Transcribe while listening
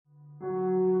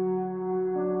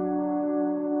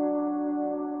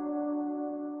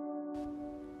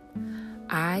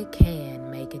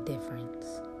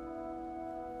difference.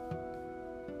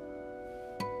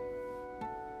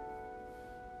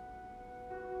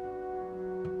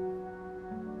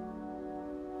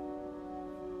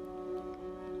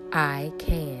 I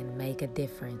can make a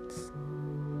difference.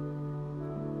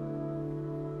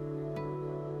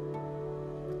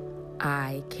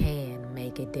 I can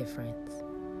make a difference.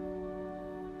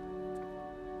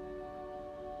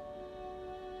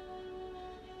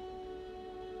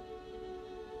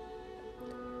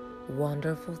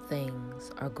 Wonderful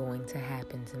things are going to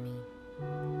happen to me.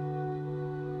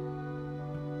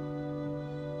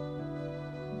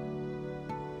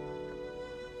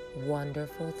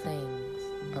 Wonderful things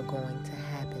are going to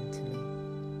happen to me.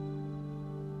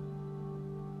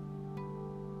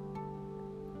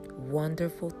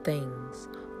 Wonderful things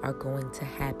are going to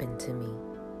happen to me.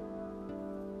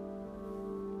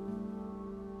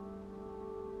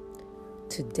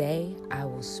 Today, I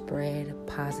will spread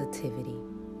positivity.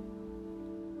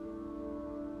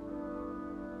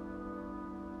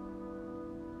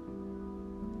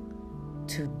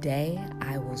 Today,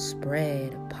 I will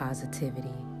spread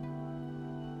positivity.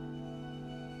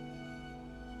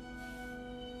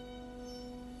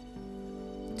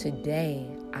 Today,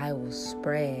 I will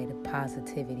spread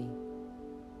positivity.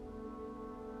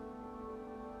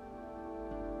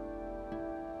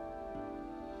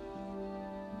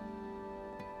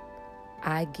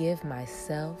 I give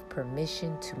myself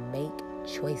permission to make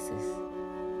choices.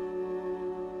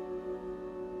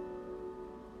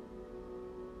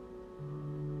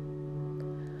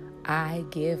 I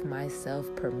give myself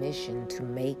permission to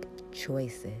make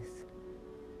choices.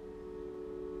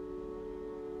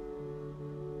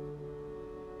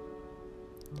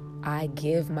 I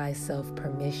give myself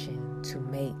permission to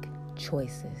make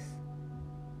choices.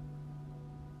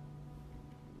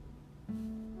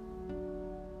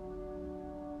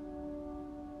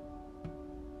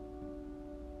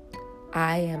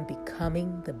 I am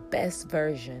becoming the best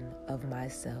version of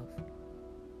myself.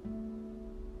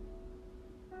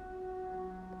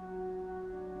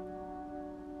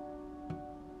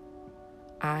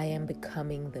 I am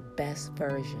becoming the best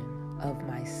version of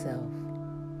myself.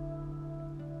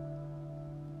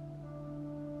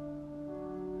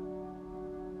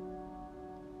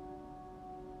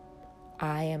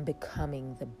 I am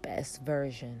becoming the best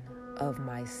version of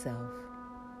myself.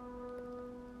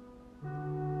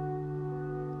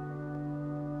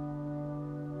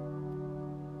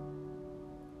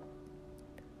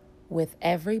 With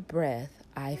every breath,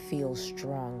 I feel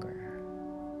stronger.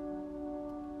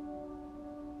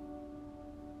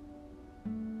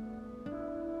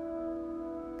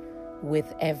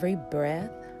 With every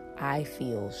breath, I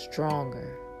feel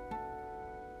stronger.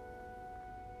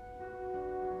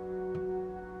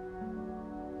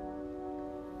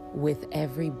 With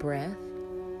every breath,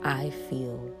 I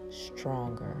feel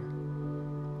stronger.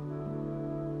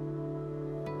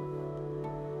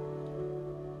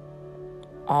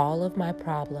 All of my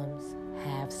problems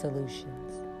have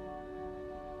solutions.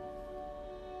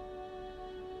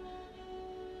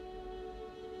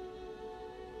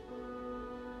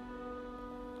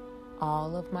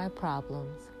 All of my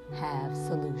problems have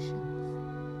solutions.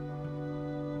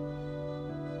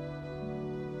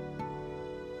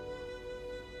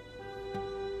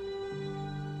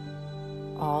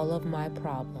 All of my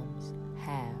problems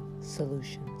have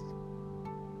solutions.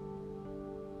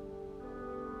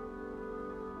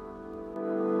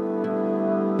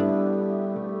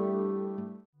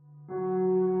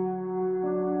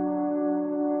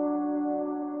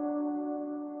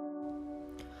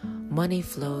 Money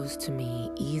flows to me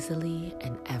easily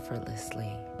and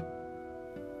effortlessly.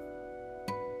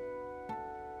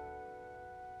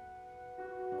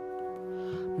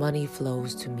 Money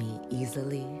flows to me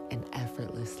easily and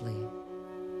effortlessly.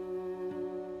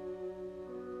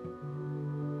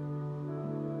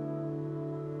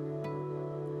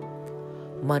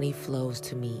 Money flows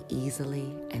to me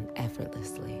easily and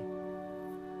effortlessly.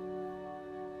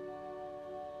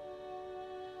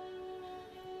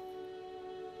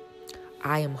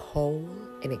 I am whole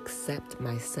and accept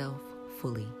myself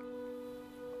fully.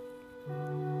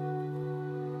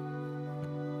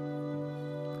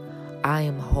 I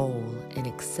am whole and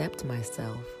accept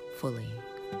myself fully.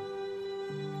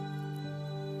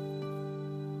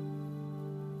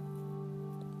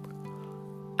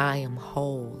 I am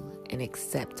whole and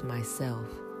accept myself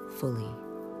fully.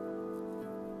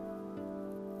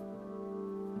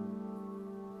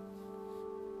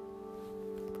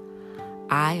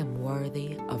 I am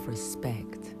worthy of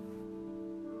respect.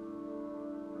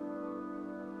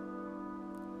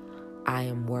 I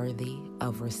am worthy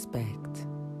of respect.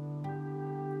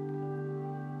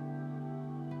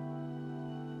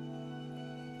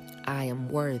 I am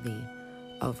worthy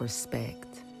of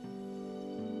respect.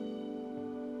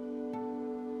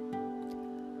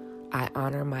 I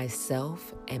honor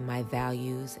myself and my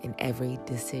values in every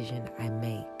decision I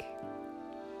make.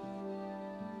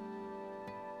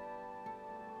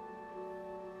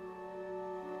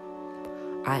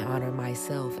 I honor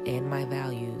myself and my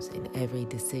values in every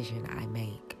decision I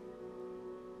make.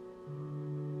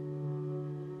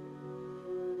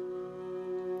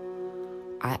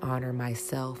 I honor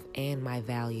myself and my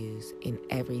values in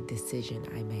every decision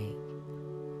I make.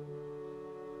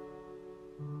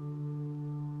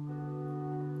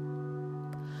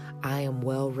 I am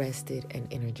well rested and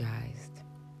energized.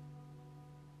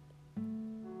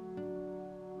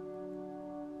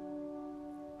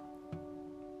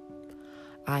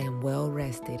 I am well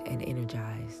rested and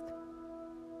energized.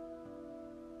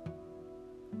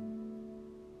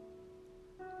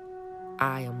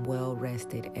 I am well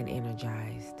rested and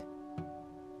energized.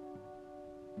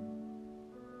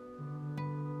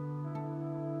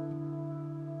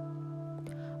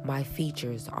 My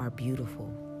features are beautiful.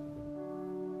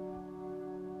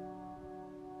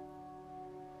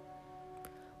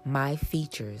 My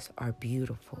features are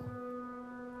beautiful.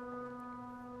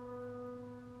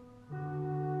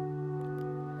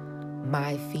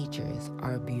 My features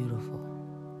are beautiful.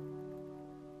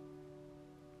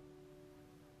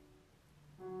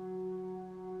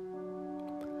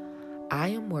 I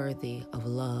am worthy of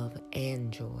love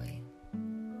and joy.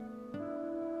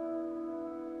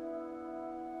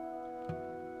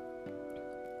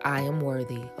 I am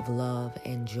worthy of love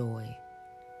and joy.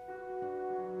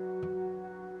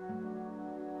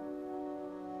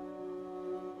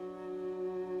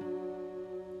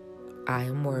 I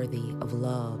am worthy of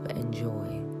love and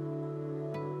joy.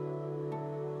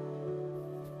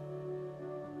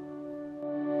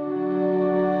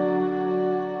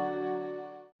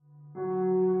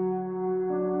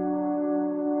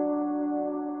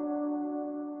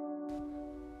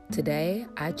 Today,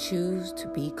 I choose to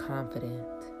be confident.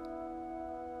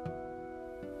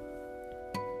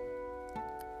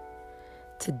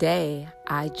 Today,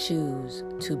 I choose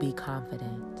to be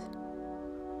confident.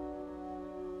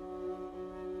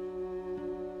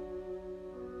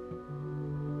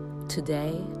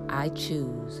 Today, I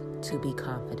choose to be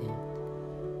confident.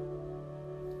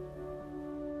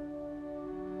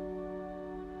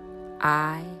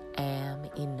 I am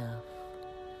enough.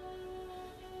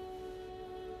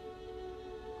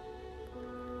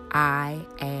 I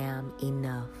am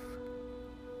enough.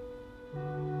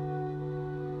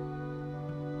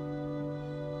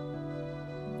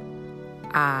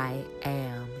 I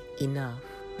am enough.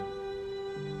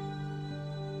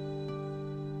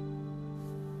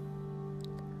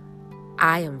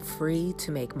 I am free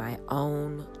to make my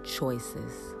own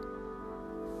choices.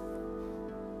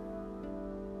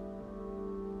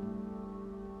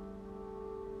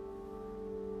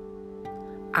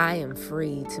 I am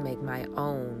free to make my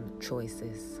own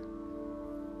choices.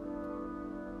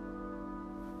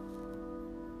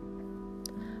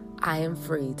 I am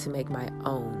free to make my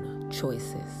own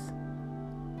choices.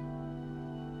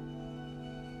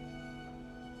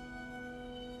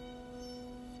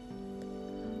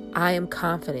 I am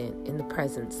confident in the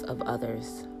presence of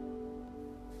others.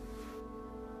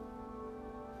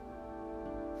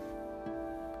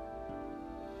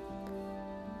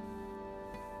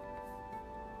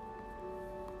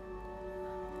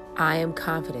 I am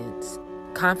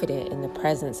confident in the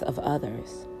presence of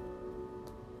others.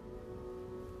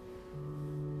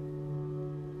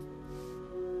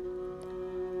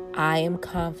 I am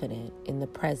confident in the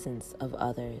presence of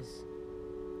others.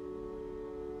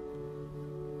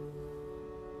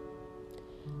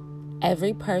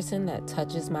 Every person that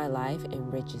touches my life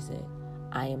enriches it.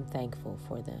 I am thankful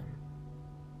for them.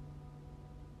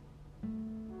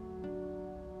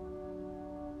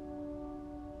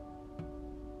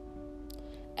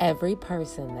 Every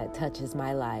person that touches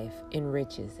my life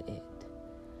enriches it.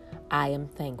 I am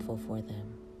thankful for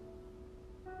them.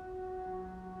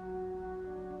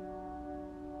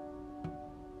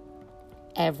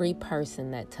 Every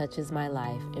person that touches my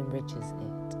life enriches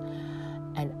it,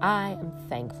 and I am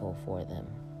thankful for them.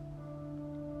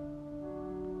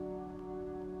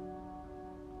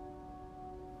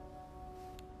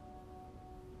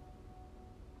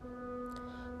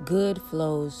 Good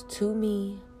flows to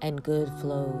me and good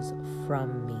flows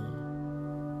from me.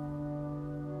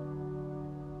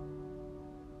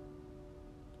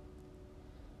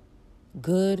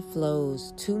 Good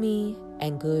flows to me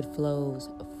and good flows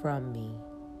from me.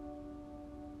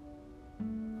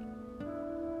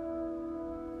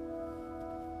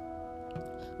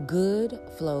 Good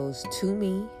flows to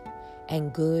me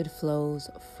and good flows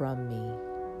from me.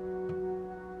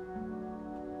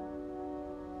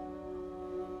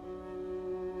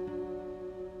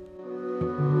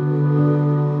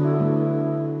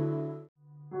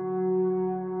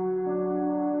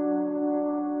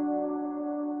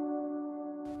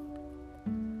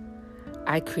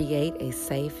 I create a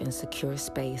safe and secure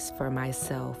space for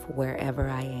myself wherever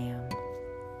I am.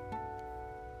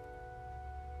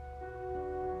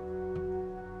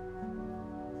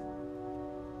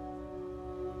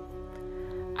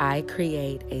 I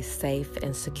create a safe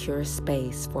and secure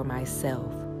space for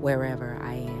myself wherever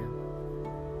I am.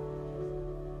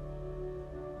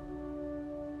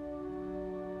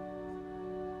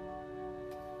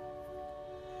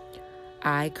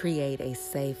 I create a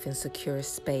safe and secure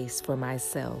space for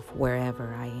myself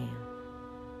wherever I am.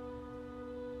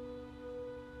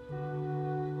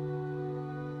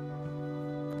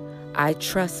 I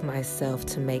trust myself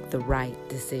to make the right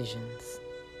decisions.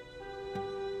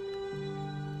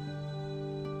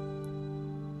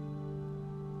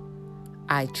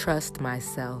 I trust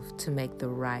myself to make the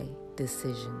right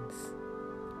decisions.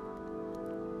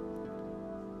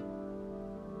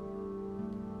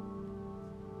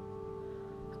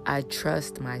 I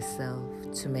trust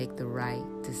myself to make the right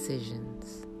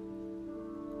decisions.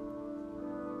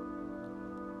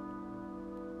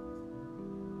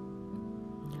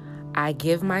 I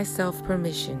give myself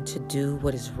permission to do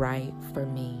what is right for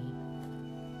me.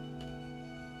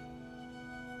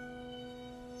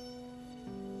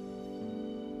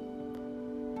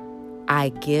 I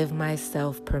give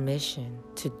myself permission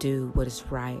to do what is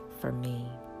right for me.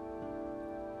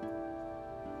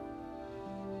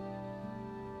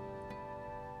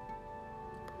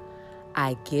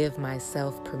 I give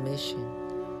myself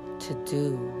permission to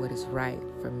do what is right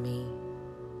for me.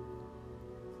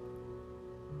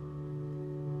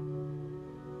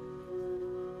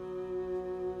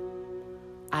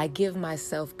 I give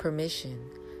myself permission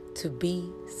to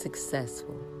be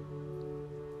successful.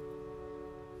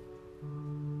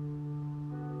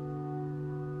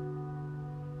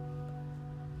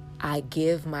 I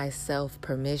give myself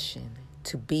permission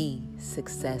to be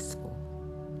successful.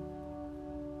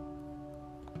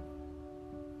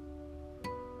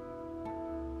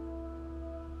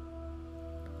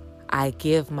 I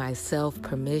give myself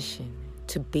permission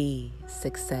to be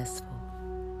successful.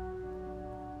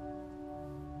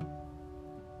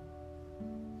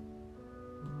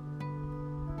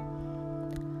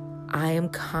 I am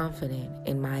confident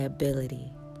in my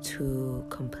ability to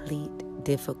complete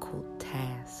difficult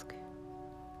tasks.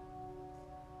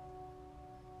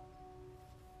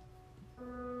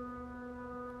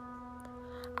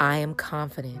 I am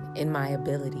confident in my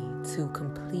ability to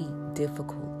complete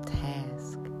difficult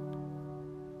tasks.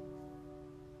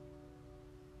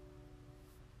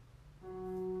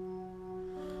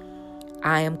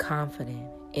 I am confident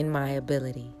in my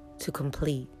ability to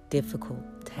complete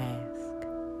difficult tasks.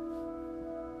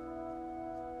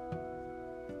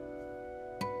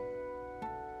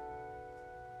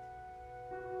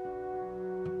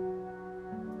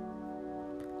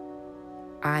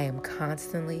 I am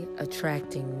constantly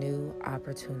attracting new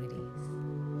opportunities.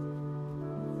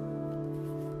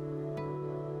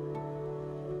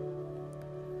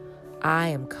 I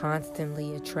am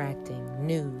constantly attracting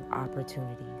new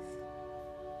opportunities.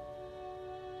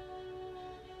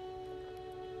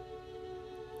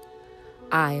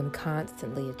 I am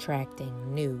constantly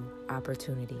attracting new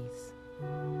opportunities.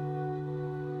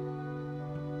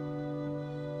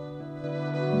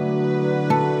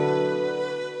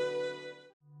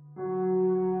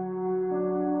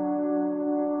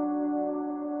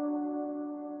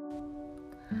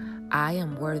 I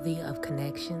am worthy of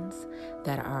connections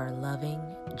that are loving,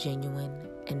 genuine,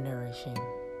 and nourishing.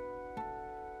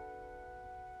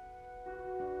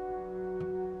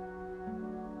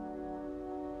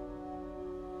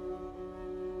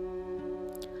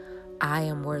 I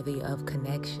am worthy of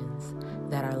connections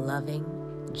that are loving,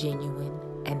 genuine,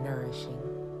 and nourishing.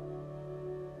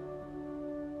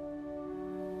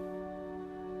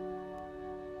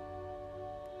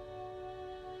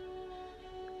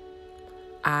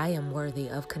 I am worthy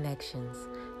of connections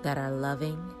that are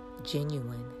loving,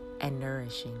 genuine, and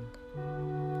nourishing.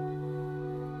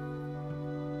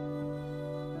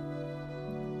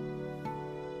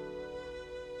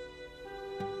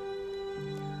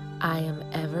 I am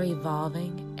ever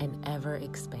evolving and ever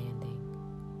expanding.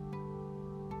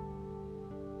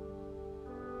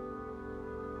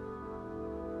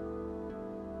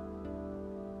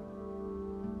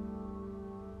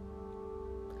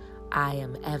 I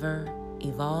am ever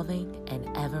evolving and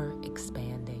ever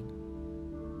expanding.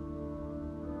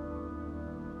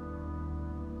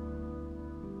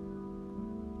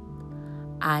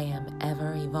 I am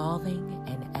ever evolving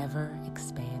and ever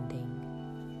expanding.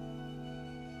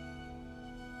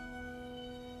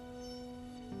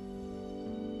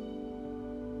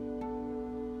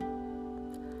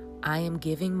 I am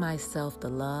giving myself the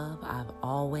love I've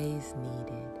always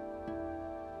needed.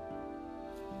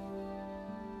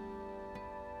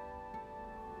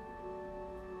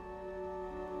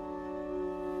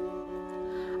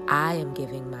 I am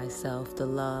giving myself the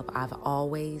love I've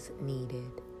always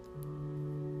needed.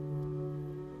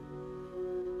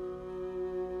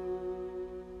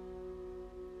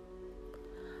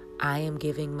 I am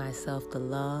giving myself the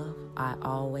love I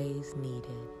always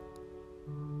needed.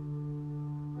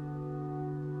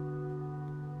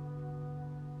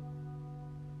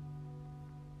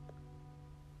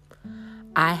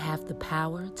 I have the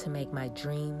power to make my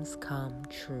dreams come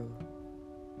true.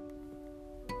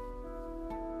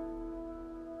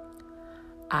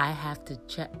 I have the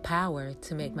power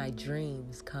to make my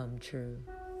dreams come true.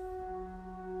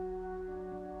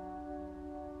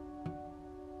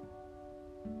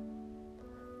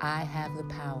 I have the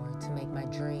power to make my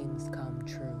dreams come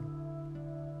true.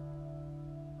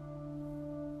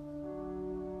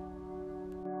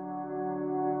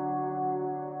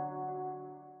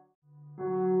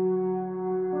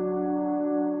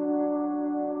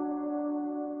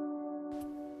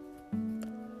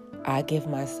 I give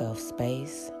myself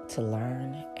space to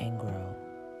learn and grow.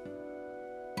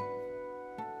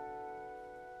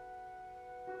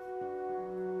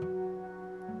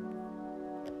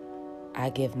 I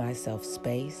give myself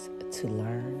space to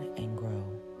learn and grow.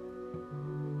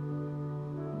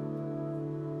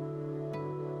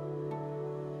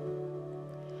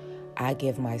 I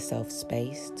give myself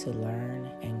space to learn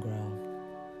and grow.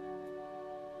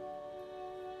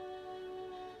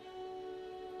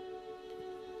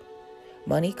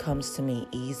 Money comes to me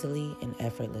easily and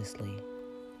effortlessly.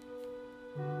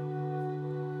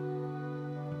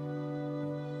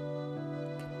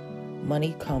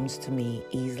 Money comes to me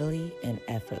easily and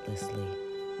effortlessly.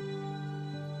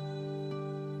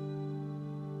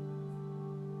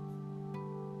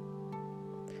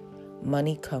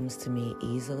 Money comes to me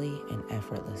easily and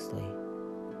effortlessly.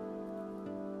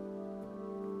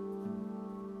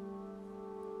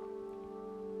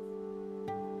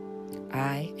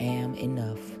 I am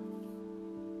enough.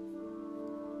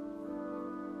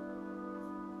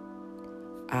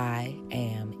 I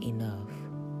am enough.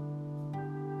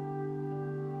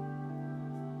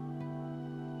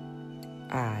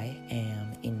 I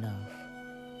am enough.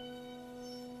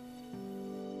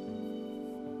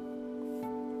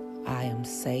 I am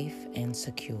safe and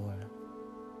secure.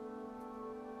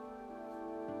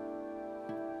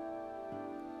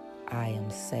 I am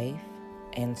safe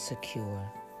and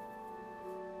secure.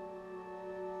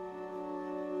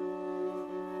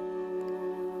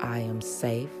 I am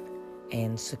safe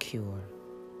and secure.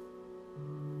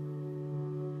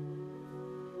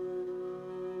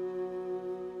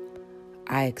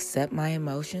 I accept my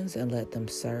emotions and let them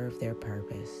serve their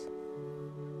purpose.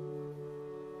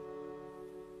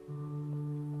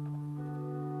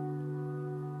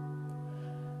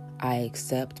 I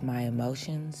accept my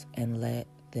emotions and let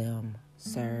them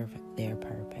serve their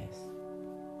purpose.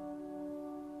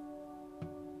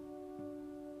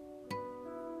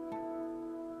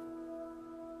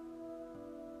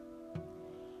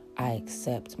 I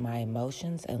accept my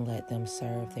emotions and let them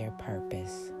serve their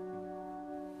purpose.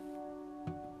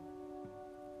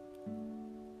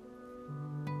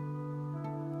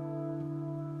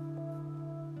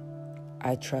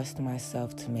 I trust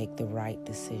myself to make the right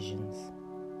decisions.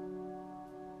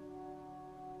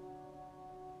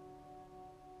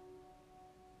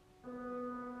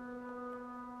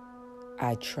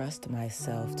 I trust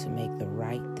myself to make the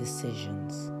right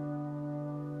decisions.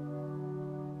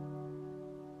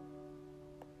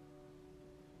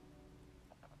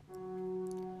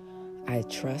 I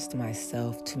trust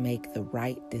myself to make the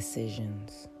right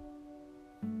decisions.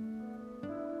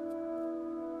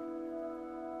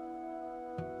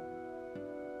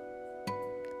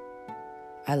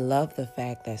 I love the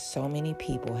fact that so many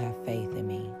people have faith in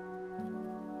me.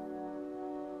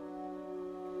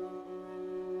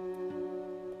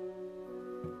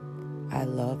 I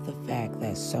love the fact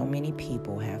that so many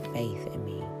people have faith in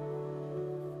me.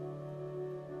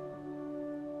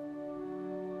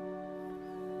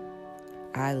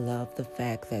 I love the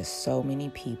fact that so many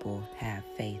people have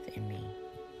faith in me.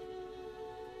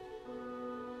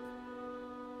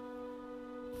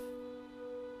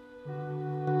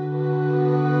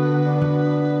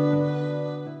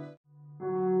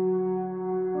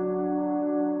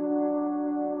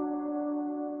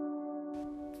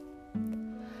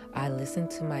 I listen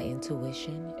to my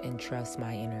intuition and trust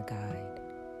my inner guide.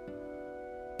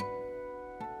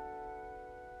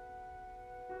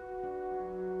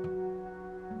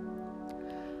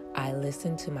 I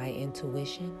listen to my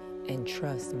intuition and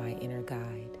trust my inner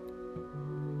guide.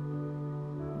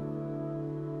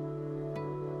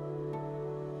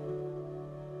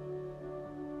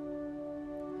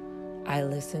 I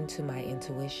listen to my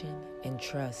intuition and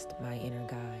trust my inner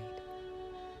guide.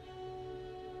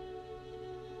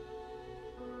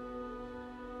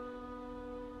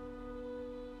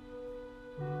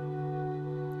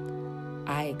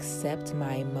 I accept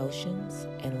my emotions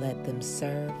and let them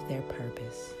serve their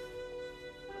purpose.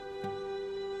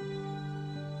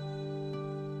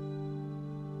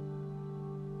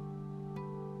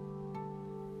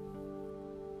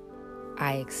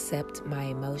 I accept my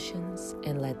emotions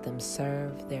and let them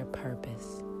serve their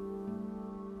purpose.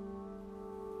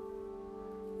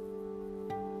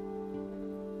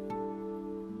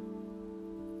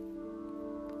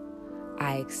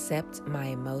 I accept my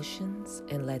emotions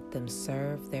and let them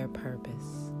serve their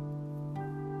purpose.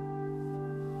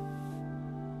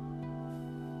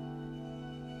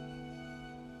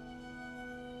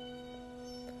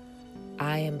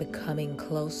 I am becoming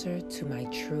closer to my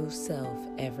true self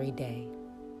every day.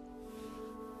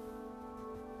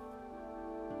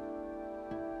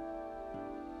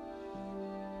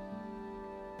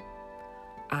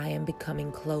 I am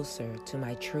becoming closer to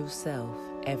my true self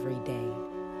every day.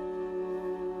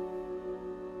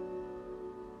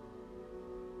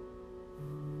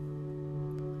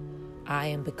 I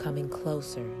am becoming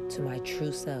closer to my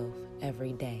true self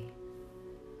every day.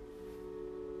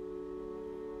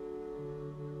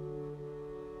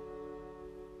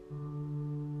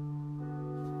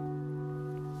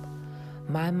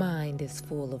 My mind is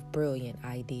full of brilliant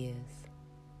ideas.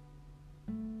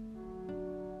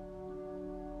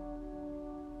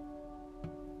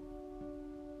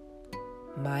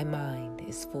 My mind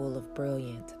is full of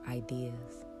brilliant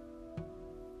ideas.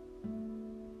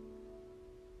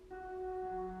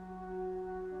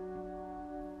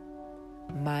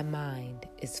 My mind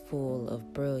is full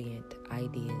of brilliant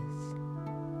ideas.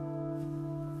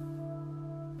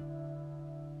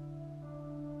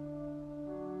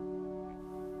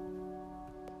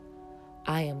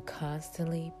 I am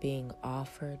constantly being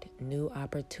offered new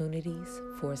opportunities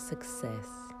for success.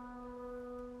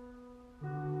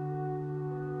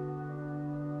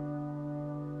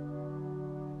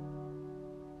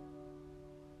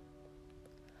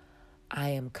 I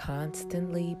am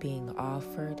constantly being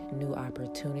offered new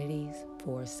opportunities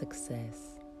for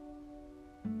success.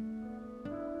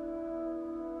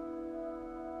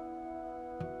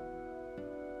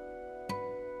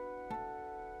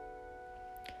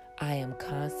 I am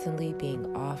constantly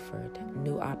being offered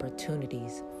new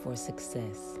opportunities for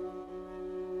success.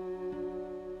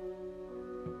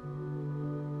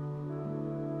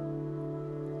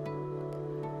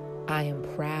 I am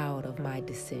proud of my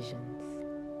decisions.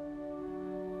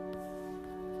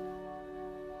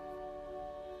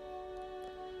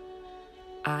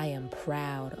 I am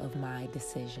proud of my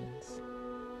decisions.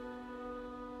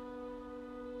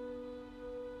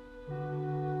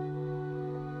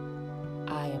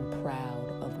 I am proud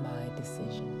of my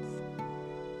decisions.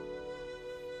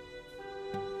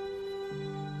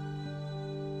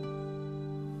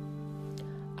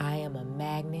 I am a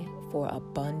magnet for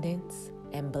abundance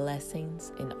and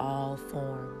blessings in all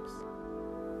forms.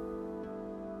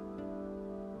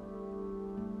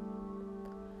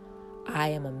 I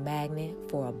am a magnet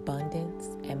for abundance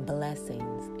and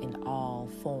blessings in all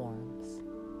forms.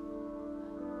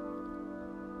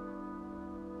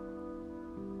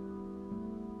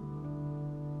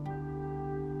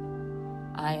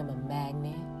 I am a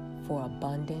magnet for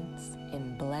abundance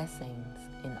and blessings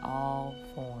in all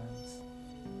forms.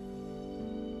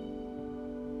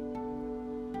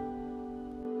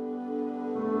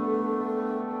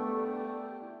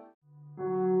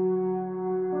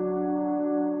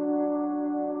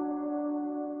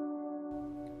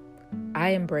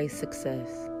 I embrace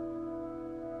success.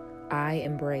 I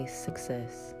embrace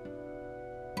success.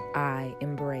 I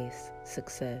embrace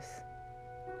success.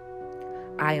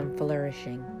 I am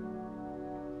flourishing.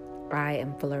 I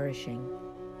am flourishing.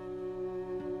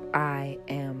 I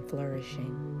am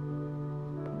flourishing.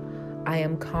 I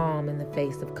am calm in the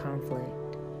face of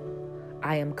conflict.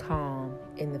 I am calm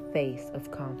in the face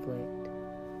of conflict.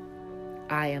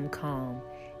 I am calm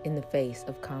in the face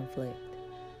of conflict.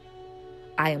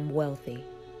 I am wealthy.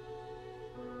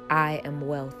 I am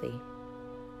wealthy.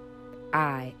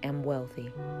 I am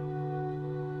wealthy.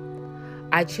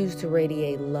 I choose to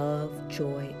radiate love,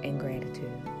 joy, and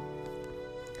gratitude.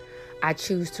 I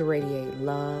choose to radiate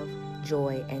love,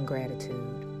 joy, and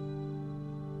gratitude.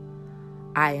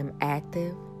 I am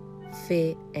active,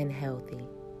 fit, and healthy.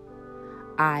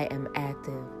 I am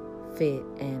active, fit,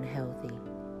 and healthy.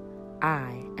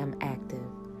 I am active,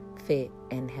 fit,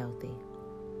 and healthy.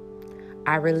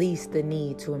 I release the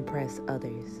need to impress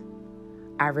others.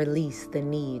 I release the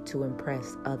need to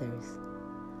impress others.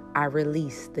 I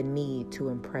release the need to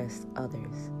impress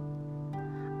others.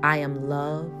 I am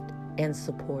loved and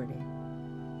supported.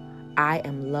 I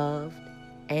am loved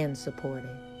and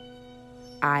supported.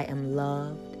 I am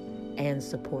loved and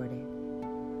supported.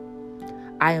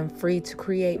 I am free to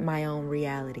create my own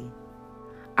reality.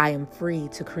 I am free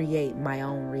to create my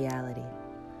own reality.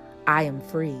 I am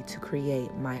free to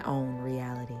create my own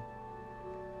reality.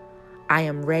 I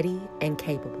am ready and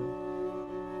capable.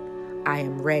 I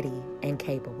am ready and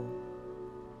capable.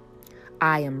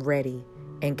 I am ready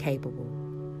and capable.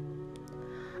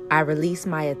 I release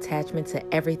my attachment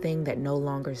to everything that no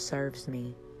longer serves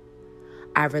me.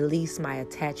 I release my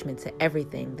attachment to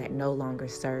everything that no longer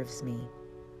serves me.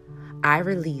 I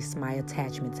release my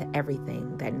attachment to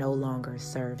everything that no longer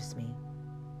serves me.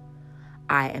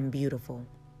 I am beautiful.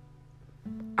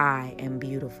 I am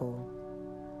beautiful.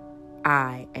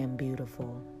 I am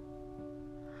beautiful.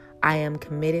 I am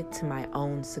committed to my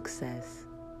own success.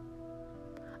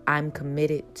 I'm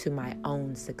committed to my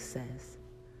own success.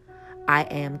 I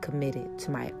am committed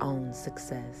to my own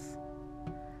success.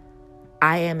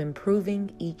 I am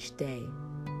improving each day.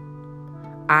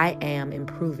 I am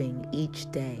improving each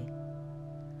day.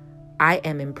 I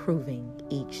am improving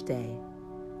each day.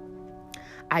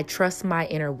 I trust my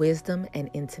inner wisdom and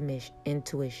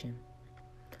intuition.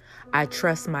 I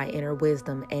trust my inner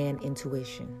wisdom and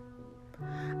intuition.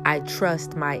 I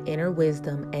trust my inner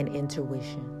wisdom and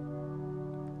intuition.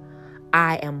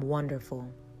 I am wonderful.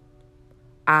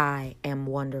 I am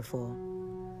wonderful.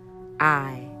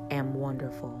 I am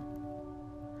wonderful.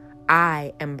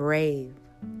 I am brave.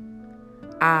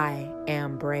 I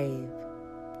am brave.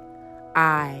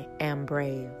 I am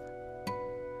brave.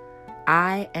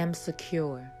 I am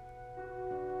secure.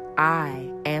 I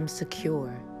am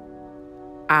secure.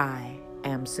 I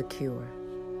am secure.